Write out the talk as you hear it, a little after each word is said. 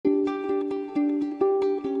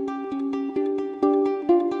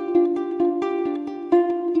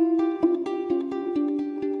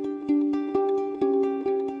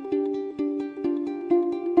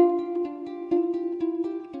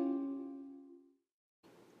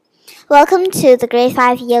Welcome to the Grade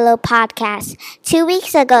 5 Yellow Podcast. 2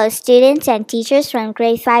 weeks ago, students and teachers from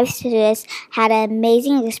Grade 5 students had an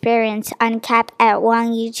amazing experience on camp at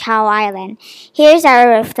Wang Yu Chao Island. Here's our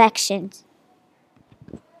reflections.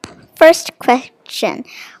 First question,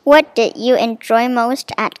 what did you enjoy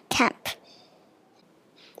most at camp?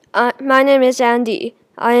 My name is Andy.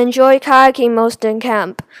 I enjoy kayaking most in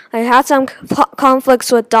camp. I had some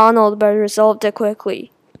conflicts with Donald, but resolved it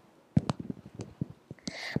quickly.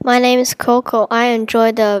 My name is Coco. I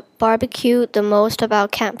enjoyed the barbecue the most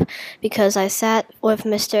about camp because I sat with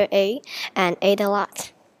Mr. A and ate a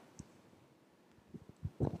lot.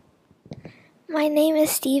 My name is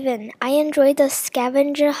Steven. I enjoyed the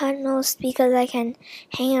scavenger hunt most because I can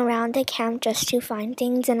hang around the camp just to find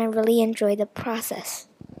things and I really enjoy the process.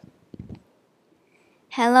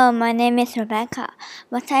 Hello, my name is Rebecca.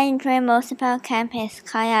 What I enjoy most about camp is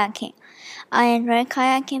kayaking. I enjoy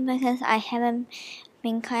kayaking because I haven't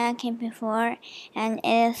been kayaking before, and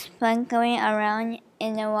it is fun going around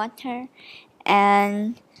in the water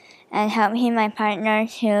and helping my partner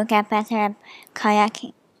to get better at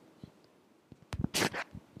kayaking.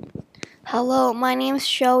 Hello, my name is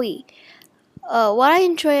Shoei. What I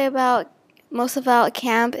enjoy most about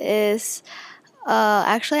camp is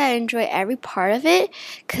actually I enjoy every part of it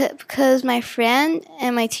because my friend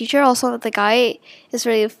and my teacher, also the guy, is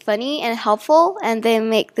really funny and helpful, and they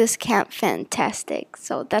make this camp fantastic.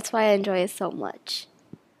 So that's why I enjoy it so much.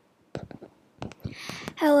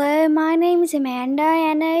 Hello, my name is Amanda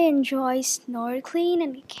and I enjoy snorkeling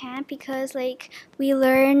in camp because we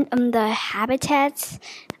learn the habitats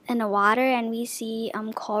in the water and we see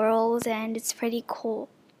corals and it's pretty cool.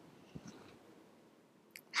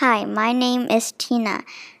 Hi, my name is Tina.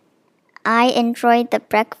 I enjoyed the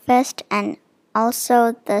breakfast and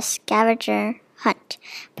also the scavenger hunt,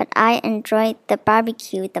 but I enjoyed the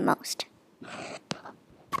barbecue the most.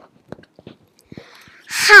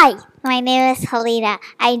 Hi, my name is Helena.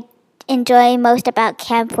 I enjoy most about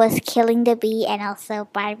camp was killing the bee and also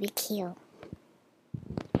barbecue.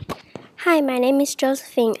 Hi, my name is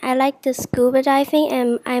Josephine. I like the scuba diving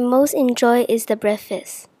and I most enjoy is the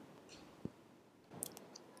breakfast.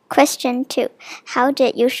 Question 2. How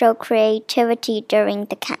did you show creativity during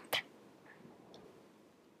the camp?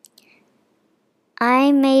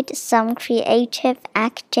 I made some creative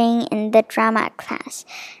acting in the drama class,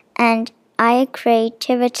 and I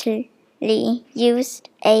creatively used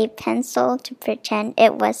a pencil to pretend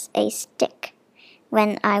it was a stick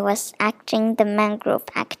when I was acting the mangrove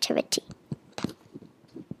activity.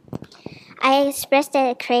 I expressed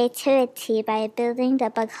the creativity by building the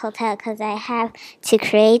bug hotel because I have to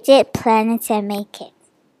create it, plan it, and make it.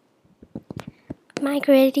 My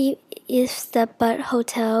creative is the bug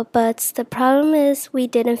hotel, but the problem is we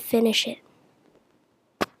didn't finish it.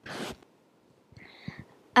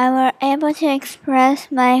 I was able to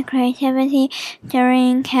express my creativity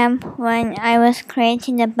during camp when I was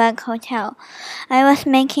creating the bug hotel. I was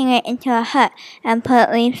making it into a hut and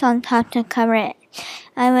put leaves on top to cover it.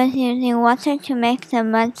 I was using water to make the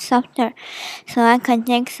mud softer so I could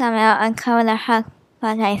dig some out and cover the hut,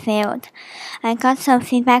 but I failed. I got some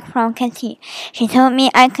feedback from Kitty. She told me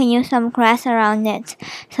I could use some grass around it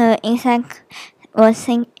so insects would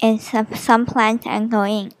sink in some plant and go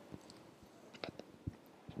in.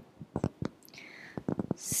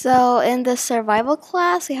 So in the survival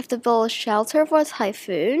class, we have to build a shelter for a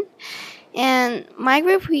typhoon. And my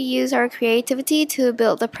group, we use our creativity to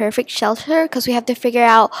build the perfect shelter because we have to figure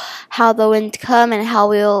out how the wind come and how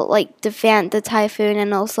we'll defend the typhoon,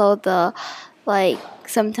 and also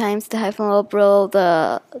sometimes the typhoon will blow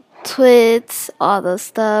the twigs, all the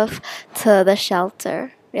stuff to the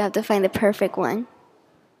shelter. We have to find the perfect one.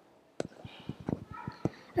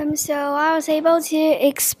 So I was able to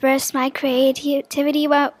express my creativity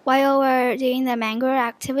while we were doing the mangrove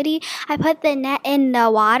activity. I put the net in the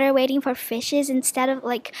water waiting for fishes instead of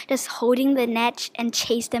just holding the net and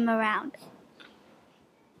chase them around.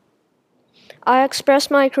 I express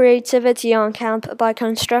my creativity on camp by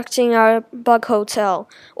constructing our bug hotel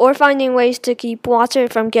or finding ways to keep water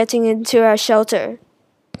from getting into our shelter.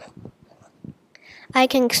 I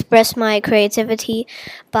can express my creativity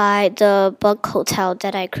by the bug hotel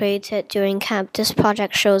that I created during camp. This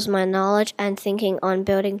project shows my knowledge and thinking on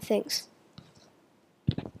building things.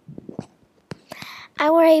 I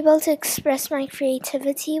was able to express my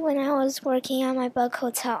creativity when I was working on my bug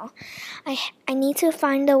hotel. I need to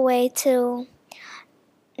find a way to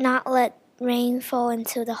not let rain fall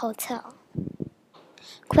into the hotel.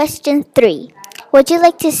 Question 3. Would you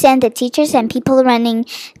like to send the teachers and people running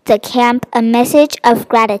the camp a message of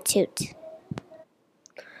gratitude?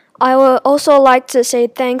 I would also like to say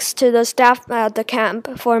thanks to the staff at the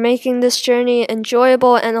camp for making this journey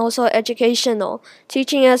enjoyable and also educational,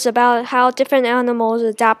 teaching us about how different animals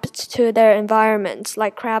adapt to their environments,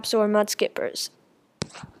 like crabs or mudskippers.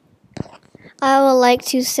 I would like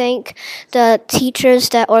to thank the teachers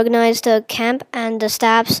that organized the camp and the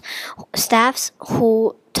staffs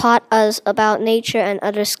who taught us about nature and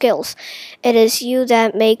other skills. It is you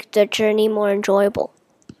that make the journey more enjoyable.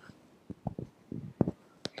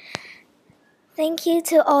 Thank you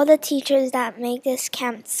to all the teachers that make this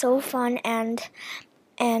camp so fun and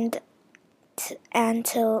to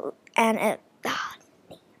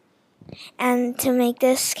make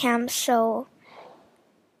this camp so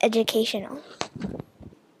educational.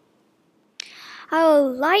 I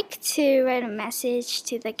would like to write a message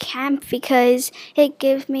to the camp because it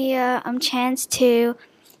gives me a chance to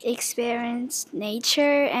experience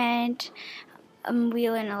nature, and we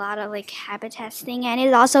learn a lot of habitat thing, and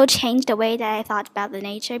it also changed the way that I thought about the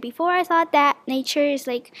nature. Before I thought that nature is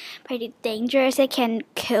pretty dangerous, it can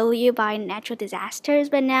kill you by natural disasters,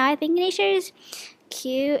 but now I think nature is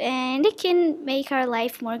cute and it can make our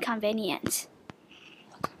life more convenient.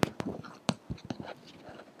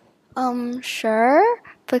 Sure,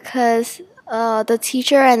 because the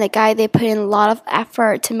teacher and the guide, they put in a lot of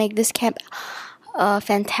effort to make this camp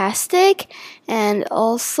fantastic. And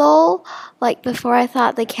also, before, I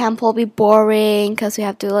thought the camp will be boring because we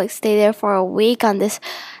have to stay there for a week on this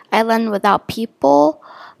island without people.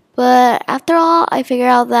 But after all, I figured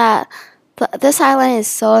out that this island is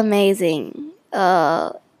so amazing.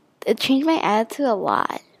 It changed my attitude a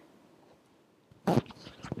lot.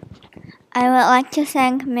 I would like to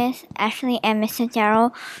thank Miss Ashley and Mr.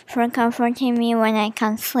 Darrell for comforting me when I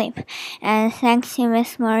can't sleep, and thanks to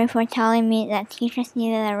Miss Murray for telling me that teachers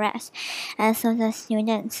needed a rest, and so the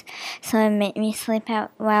students, so it made me sleep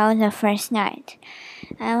out well the first night.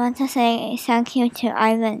 I want to say thank you to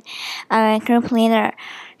Ivan, our group leader.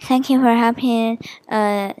 Thank you for helping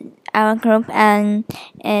our group, and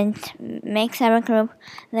it makes our group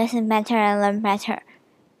listen better and learn better.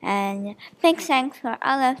 And big thanks for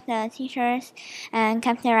all of the teachers and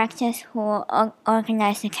camp directors who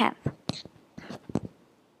organized the camp.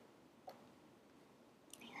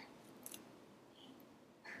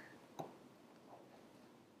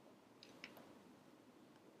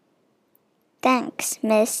 Thanks,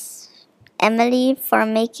 Miss Emily, for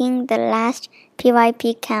making the last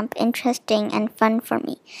PYP camp interesting and fun for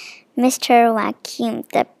me. Mr. Joachim,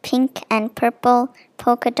 the pink and purple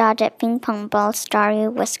polka-dotted ping-pong ball story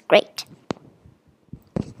was great.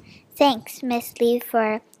 Thanks, Miss Lee,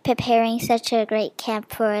 for preparing such a great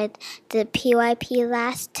camp for the PYP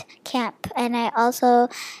last camp. And I also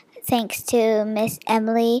thanks to Miss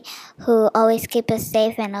Emily, who always keep us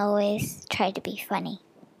safe and always try to be funny.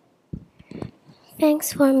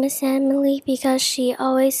 Thanks for Miss Emily because she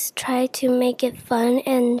always tried to make it fun,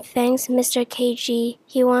 and thanks Mr. KG.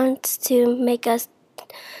 He wants to make us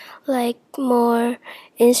more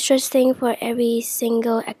interesting for every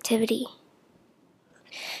single activity.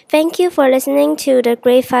 Thank you for listening to the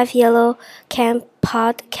Grade 5 Yellow Camp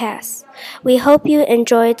podcast. We hope you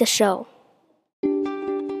enjoyed the show.